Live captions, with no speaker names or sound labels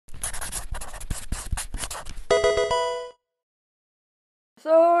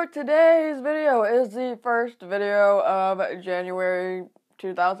So today's video is the first video of January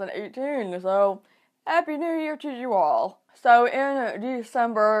 2018. So Happy New Year to you all. So in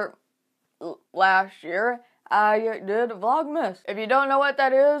December last year, I did Vlogmas. If you don't know what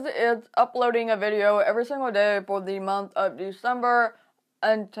that is, it's uploading a video every single day for the month of December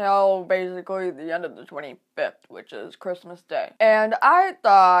until basically the end of the 25th, which is Christmas Day. And I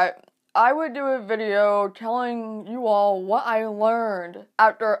thought I would do a video telling you all what I learned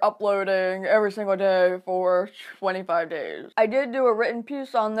after uploading every single day for 25 days. I did do a written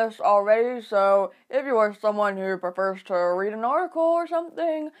piece on this already, so if you are someone who prefers to read an article or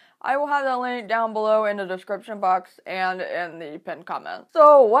something, I will have the link down below in the description box and in the pinned comment.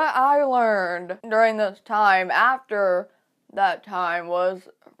 So what I learned during this time after that time was,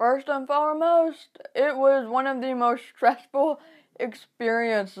 first and foremost, it was one of the most stressful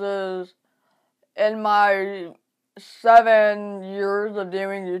experiences in my 7 years of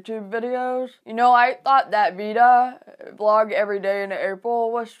doing YouTube videos. You know, I thought that vlog every day in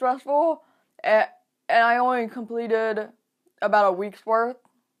April was stressful, and I only completed about a week's worth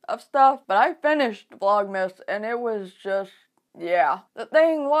of stuff, but I finished Vlogmas and it was just, yeah. The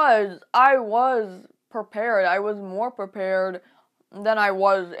thing was, I was prepared. I was more prepared than I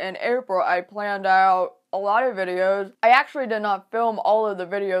was in April. I planned out a lot of videos. I actually did not film all of the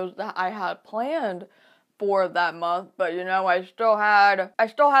videos that I had planned for that month, but you know, I still had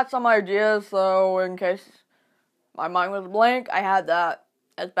some ideas, so in case my mind was blank, I had that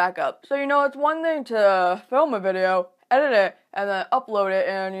as backup. So you know, it's one thing to film a video, edit it, and then upload it,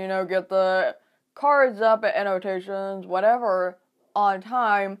 and you know, get the cards up and annotations, whatever, on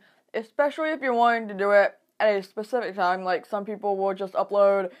time, especially if you're wanting to do it at a specific time. Like, some people will just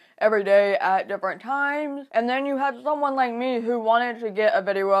upload every day at different times, and then you have someone like me who wanted to get a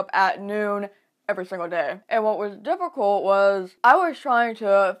video up at noon every single day. And what was difficult was I was trying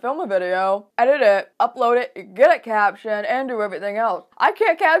to film a video, edit it, upload it, get it captioned, and do everything else. I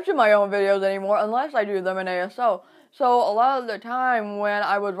can't caption my own videos anymore unless I do them in ASL. So a lot of the time when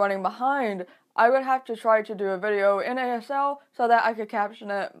I was running behind, I would have to try to do a video in ASL so that I could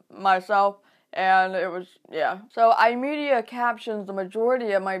caption it myself. And it was, yeah. So iMedia captions the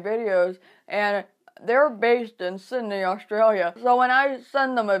majority of my videos, and they're based in Sydney, Australia. So when I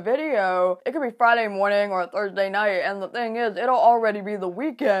send them a video, it could be Friday morning or Thursday night, and the thing is, it'll already be the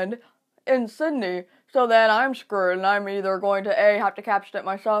weekend in Sydney. So then I'm screwed, and I'm either going to A, have to caption it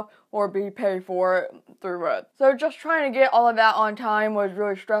myself, or B, pay for it through it. So just trying to get all of that on time was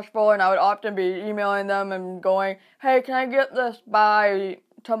really stressful, and I would often be emailing them and going, hey, can I get this by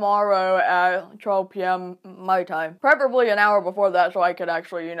tomorrow at 12 p.m. my time? Preferably an hour before that so I could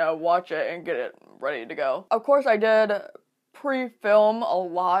actually, you know, watch it and get it ready to go. Of course, I did pre-film a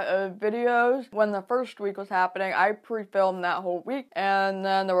lot of videos. When the first week was happening, I pre-filmed that whole week, and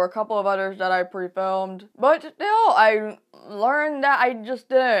then there were a couple of others that I pre-filmed, but still, I learned that I just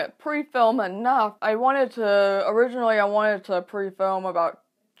didn't pre-film enough. Originally I wanted to pre-film about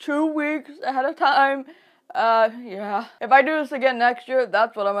 2 weeks ahead of time. Yeah. If I do this again next year,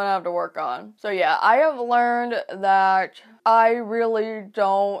 that's what I'm gonna have to work on. So yeah, I have learned that I really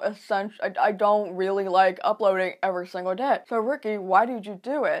don't really like uploading every single day. So Ricky, why did you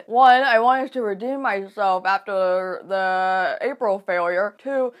do it? 1, I wanted to redeem myself after the April failure.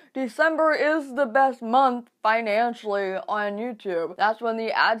 2, December is the best month financially on YouTube. That's when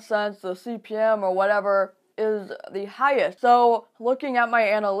the AdSense, the CPM, or whatever is the highest. So looking at my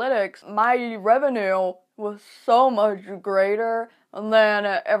analytics, my revenue was so much greater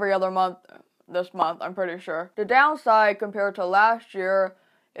than every other month this month, I'm pretty sure. The downside compared to last year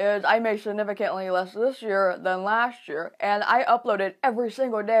is I made significantly less this year than last year, and I uploaded every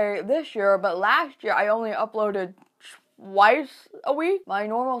single day this year, but last year I only uploaded twice a week, my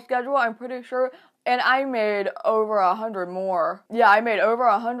normal schedule, I'm pretty sure. And I made over 100 more. Yeah, I made over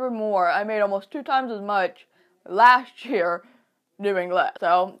 100 more. I made almost 2 times as much last year doing less.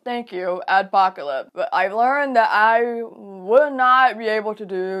 So, thank you, Adpocalypse. But I've learned that I would not be able to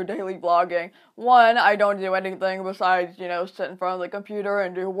do daily vlogging. 1, I don't do anything besides, you know, sit in front of the computer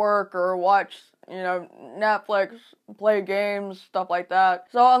and do work or watch, you know, Netflix, play games, stuff like that.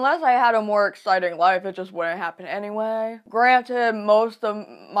 So unless I had a more exciting life, it just wouldn't happen anyway. Granted, most of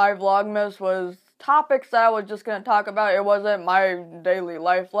my Vlogmas was topics that I was just gonna talk about. It wasn't my daily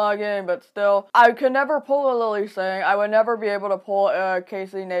life vlogging, but still, I could never pull a Lily Singh. I would never be able to pull a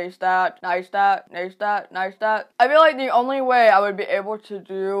Casey Neistat. I feel like the only way I would be able to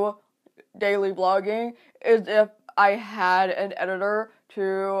do daily vlogging is if I had an editor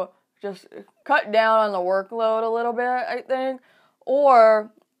to just cut down on the workload a little bit, I think,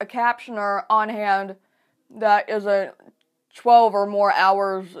 or a captioner on hand that isn't 12 or more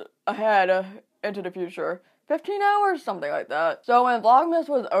hours ahead into the future. 15 hours, something like that. So when Vlogmas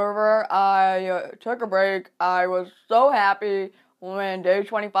was over, I took a break. I was so happy when day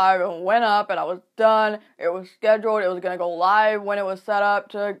 25 went up and I was done. It was scheduled. It was going to go live when it was set up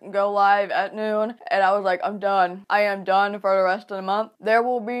to go live at noon. And I was like, I'm done. I am done for the rest of the month. There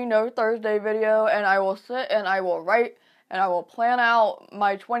will be no Thursday video, and I will sit and I will write and I will plan out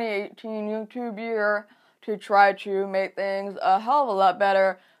my 2018 YouTube year to try to make things a hell of a lot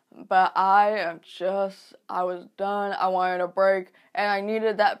better. But I was done. I wanted a break, and I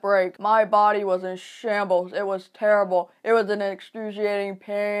needed that break. My body was in shambles. It was terrible. It was an excruciating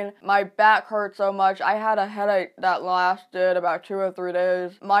pain. My back hurt so much. I had a headache that lasted about 2 or 3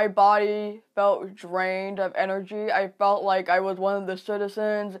 days. My body felt drained of energy. I felt like I was one of the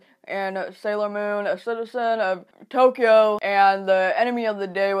citizens in Sailor Moon, a citizen of Tokyo, and the enemy of the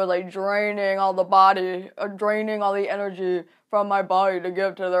day was like draining all the body, draining all the energy from my body to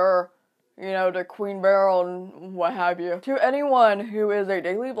give to their, to Queen Beryl and what have you. To anyone who is a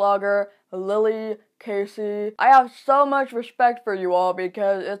daily vlogger, Lily, Casey, I have so much respect for you all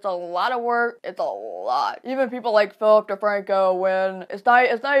because it's a lot of work. It's a lot. Even people like Philip DeFranco, when it's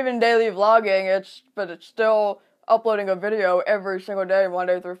not even daily vlogging, but it's still uploading a video every single day,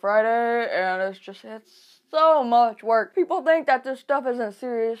 Monday through Friday, and it's so much work. People think that this stuff isn't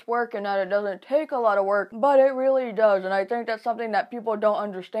serious work and that it doesn't take a lot of work, but it really does, and I think that's something that people don't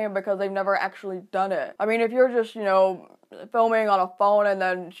understand because they've never actually done it. I mean, if you're just, filming on a phone and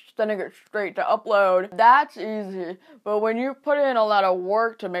then sending it straight to upload, that's easy. But when you put in a lot of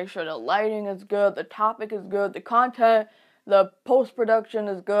work to make sure the lighting is good, the topic is good, the content, the post-production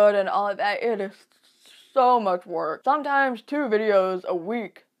is good, and all of that, it is so much work. Sometimes 2 videos a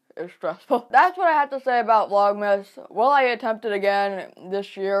week is stressful. That's what I have to say about Vlogmas. Will I attempt it again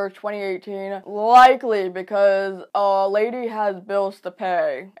this year, 2018? Likely, because a lady has bills to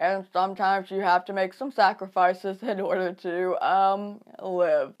pay, and sometimes you have to make some sacrifices in order to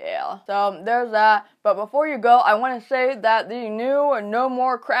live. Yeah, so there's that. But before you go, I want to say that the new No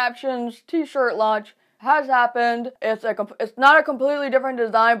More Captions t-shirt launch has happened. It's not a completely different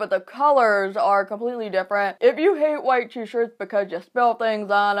design, but the colors are completely different. If you hate white t-shirts because you spill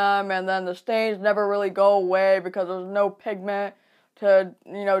things on them and then the stains never really go away because there's no pigment to,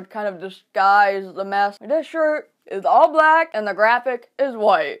 kind of disguise the mess, this shirt is all black and the graphic is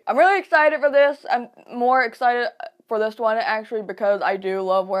white. I'm really excited for this. I'm more excited for this one actually because I do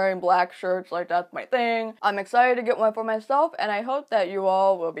love wearing black shirts, like that's my thing. I'm excited to get one for myself, and I hope that you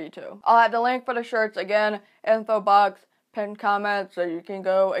all will be too. I'll have the link for the shirts again, info box, pinned comment, so you can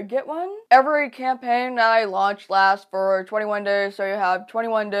go and get one. Every campaign that I launched lasts for 21 days, so you have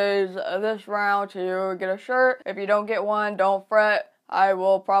 21 days this round to get a shirt. If you don't get one, don't fret. I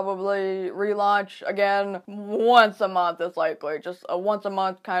will probably relaunch again once a month, it's likely. Just a once a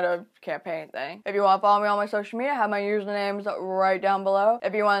month kind of campaign thing. If you want to follow me on my social media, I have my usernames right down below.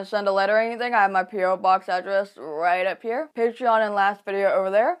 If you want to send a letter or anything, I have my P.O. box address right up here. Patreon and last video over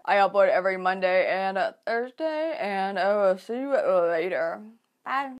there. I upload every Monday and Thursday, and I will see you later. Bye.